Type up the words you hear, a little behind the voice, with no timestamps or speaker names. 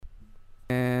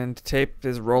And tape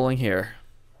is rolling here.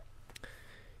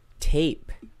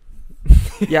 Tape.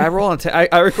 Yeah, I roll on tape.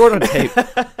 I record on tape.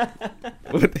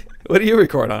 What do you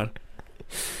record on?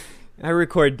 I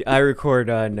record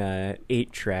on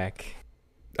 8-track.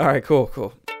 All right, cool.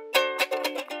 Don't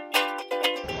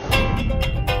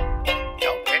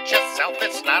pinch yourself,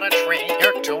 it's not a dream.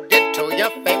 You're tuned into your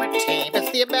favorite team. It's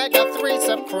the Omega-3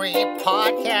 Supreme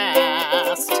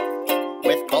Podcast.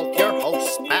 With both your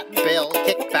hosts, Matt and Bill,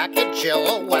 kick back and chill.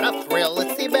 Oh, what a thrill.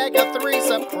 It's the Omega-3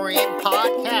 Supreme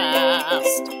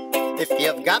Podcast. If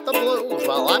you've got the blues,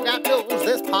 well, I've got news.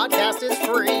 This podcast is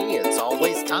free. It's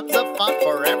always tons of fun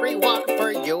for everyone,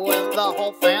 for you and the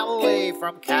whole family.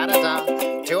 From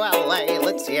Canada to LA,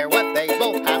 let's hear what they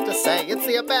both have to say. It's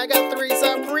the Omega-3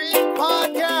 Supreme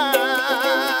Podcast.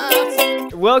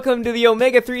 Welcome to the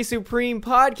Omega-3 Supreme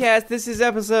Podcast. This is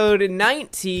episode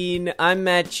 19. I'm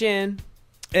Matt Chin.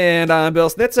 And I'm Bill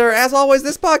Snitzer. As always,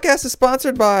 this podcast is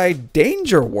sponsored by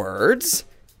Danger Words.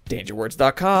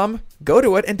 DangerWords.com. Go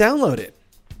to it and download it.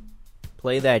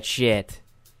 Play that shit.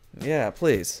 Yeah,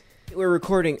 please. We're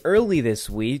recording early this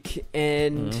week,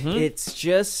 and it's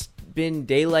just been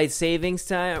daylight savings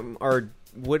time, or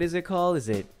what is it called?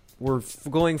 We're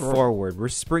going forward. We're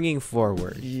springing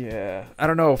forward. Yeah. I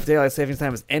don't know if daylight savings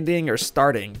time is ending or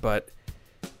starting, but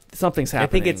something's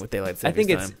happening with daylight savings time. I think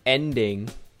it's ending,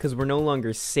 because we're no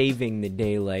longer saving the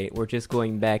daylight. We're just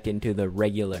going back into the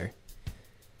regular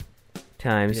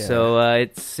time. Yeah. So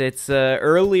it's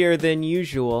earlier than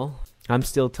usual. I'm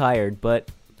still tired,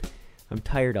 but I'm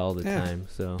tired all the time,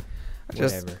 so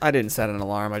whatever. I didn't set an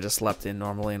alarm. I just slept in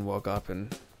normally and woke up,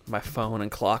 and my phone and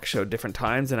clock showed different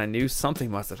times, and I knew something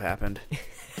must have happened.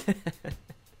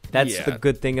 That's the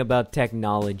good thing about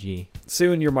technology.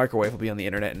 Soon your microwave will be on the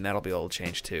internet, and that'll be able to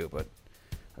change too, but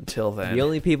until then... The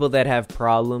only people that have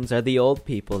problems are the old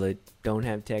people that don't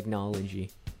have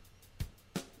technology.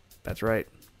 That's right.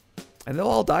 And they'll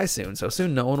all die soon, so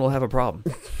soon no one will have a problem.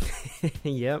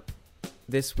 Yep.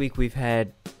 This week we've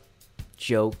had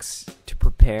jokes to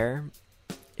prepare.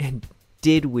 And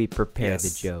did we prepare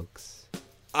the jokes?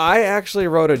 I actually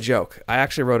wrote a joke.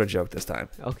 This time.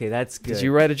 Okay, that's good. Did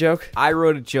you write a joke? I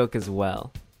wrote a joke as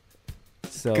well.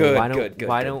 So why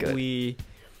don't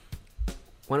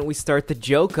we start the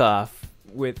joke off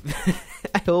with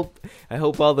I hope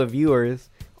all the viewers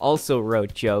also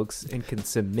wrote jokes and can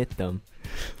submit them.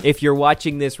 If you're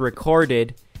watching this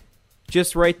recorded,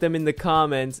 just write them in the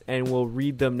comments and we'll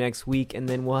read them next week, and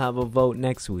then we'll have a vote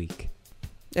next week.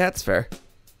 Yeah, that's fair.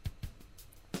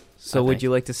 So would you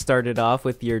like to start it off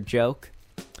with your joke?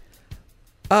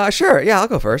 Sure. Yeah, I'll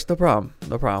go first. No problem.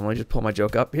 Let me just pull my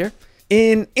joke up here.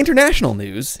 In international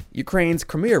news, Ukraine's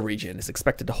Crimea region is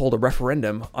expected to hold a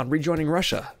referendum on rejoining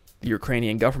Russia. The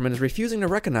Ukrainian government is refusing to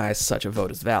recognize such a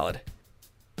vote as valid.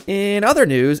 In other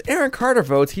news, Aaron Carter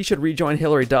votes he should rejoin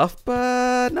Hillary Duff,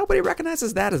 but nobody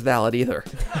recognizes that as valid either.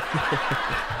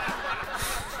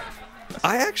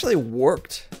 I actually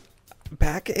worked,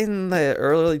 back in the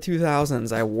early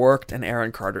 2000s, I worked an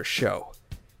Aaron Carter show.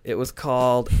 It was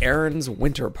called Aaron's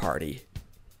Winter Party.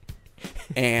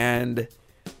 And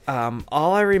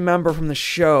all I remember from the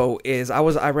show is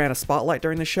I ran a spotlight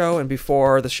during the show, and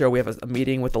before the show we have a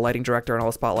meeting with the lighting director and all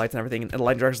the spotlights and everything, and the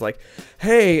lighting director's like,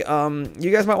 hey,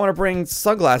 you guys might want to bring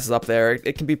sunglasses up there.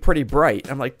 It can be pretty bright.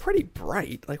 I'm like, pretty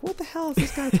bright? Like, what the hell is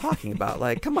this guy talking about?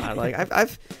 Like, come on. Like,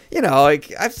 I've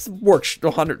worked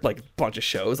a bunch of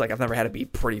shows. Like, I've never had it be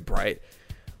pretty bright.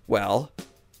 Well,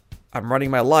 I'm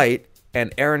running my light,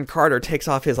 and Aaron Carter takes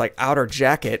off his outer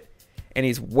jacket, and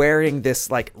he's wearing this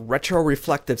retro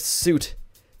reflective suit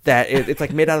that it's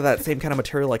made out of that same kind of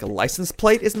material like a license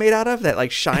plate is made out of,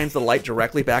 that shines the light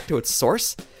directly back to its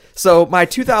source. So my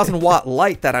 2,000 watt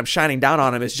light that I'm shining down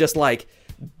on him is just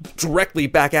directly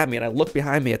back at me, and I look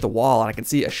behind me at the wall and I can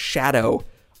see a shadow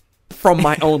from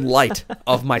my own light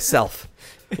of myself,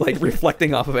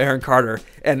 reflecting off of Aaron Carter,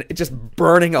 and it just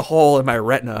burning a hole in my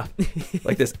retina,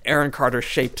 this Aaron Carter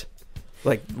shaped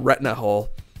retina hole.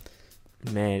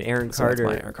 Man, Aaron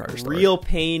Carter, real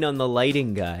pain on the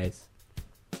lighting, guys.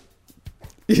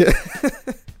 Yeah.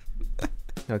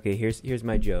 Okay, here's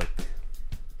my joke.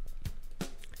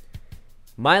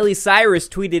 Miley Cyrus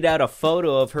tweeted out a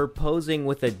photo of her posing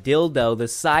with a dildo the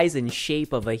size and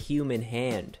shape of a human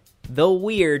hand. Though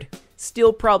weird,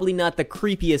 still probably not the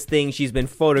creepiest thing she's been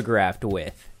photographed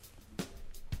with.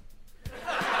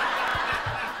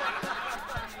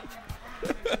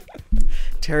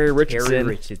 Terry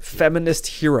Richardson, feminist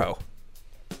hero.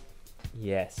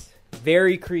 Yes.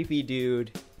 Very creepy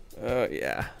dude. Oh,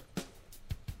 yeah.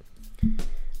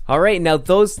 All right, now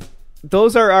those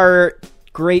are our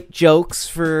great jokes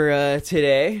for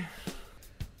today.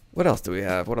 What else do we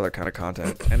have? What other kind of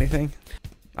content? Anything?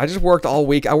 I just worked all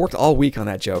week. I worked all week on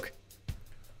that joke.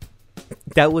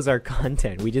 That was our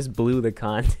content. We just blew the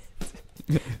content.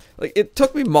 Like, it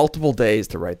took me multiple days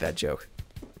to write that joke.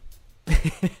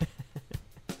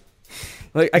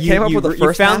 Like, I came up with the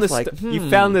first half, you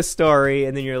found the story,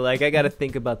 and then you're like, I got to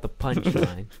think about the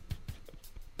punchline.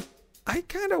 I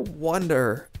kind of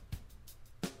wonder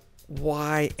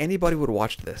why anybody would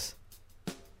watch this.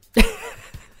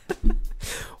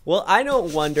 Well, I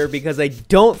don't wonder because I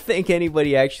don't think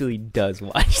anybody actually does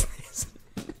watch this.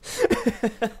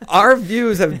 Our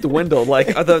views have dwindled. Like,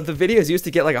 the videos used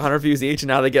to get like 100 views each, and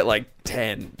now they get like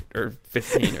 10 or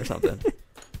 15 or something.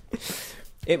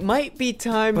 It might be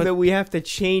time that we have to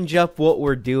change up what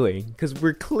we're doing because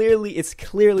it's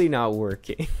clearly not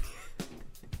working.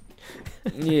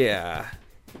 Yeah,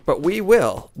 but we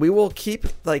will keep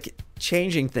like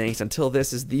changing things until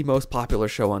this is the most popular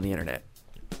show on the internet.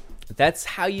 That's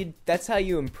how you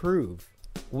improve.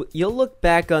 You'll look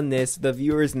back on this, the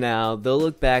viewers now, they'll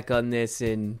look back on this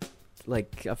in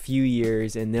like a few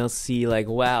years and they'll see like,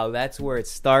 wow, that's where it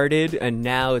started and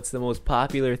now it's the most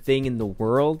popular thing in the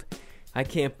world. I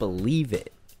can't believe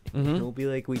it. Mm-hmm. It'll be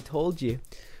like, we told you.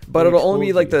 But it'll only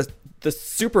be like the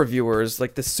super viewers,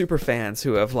 like the super fans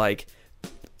who have like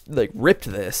ripped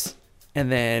this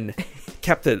and then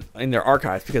kept it in their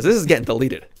archives because this is getting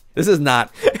deleted. This is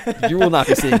not, you will not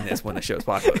be seeing this when the show's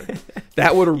popular.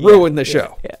 That would ruin the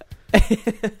show. Yeah.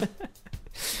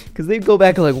 Because they'd go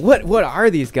back and like, what are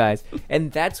these guys?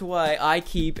 And that's why I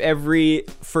keep every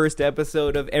first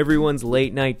episode of everyone's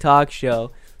late night talk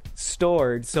show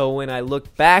stored. So when I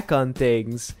look back on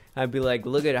things, I'd be like,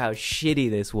 look at how shitty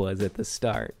this was at the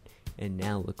start. And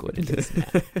now look what it is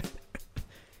now.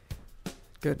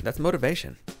 Good. That's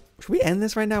motivation. Should we end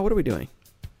this right now? What are we doing?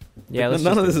 Yeah,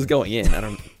 none of this is going in. I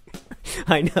don't.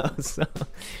 I know. So.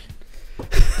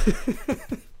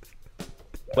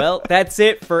 Well, that's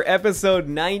it for episode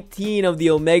 19 of the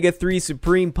Omega 3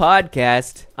 Supreme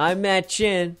podcast. I'm Matt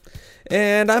Chin.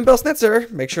 And I'm Bill Snitzer.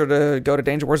 Make sure to go to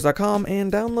dangerwords.com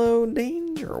and download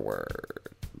Danger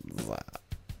Words.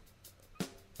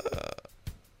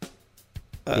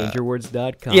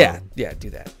 Dangerwords.com. Yeah,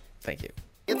 do that. Thank you.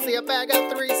 It's the Omega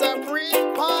 3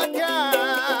 Supreme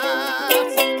podcast.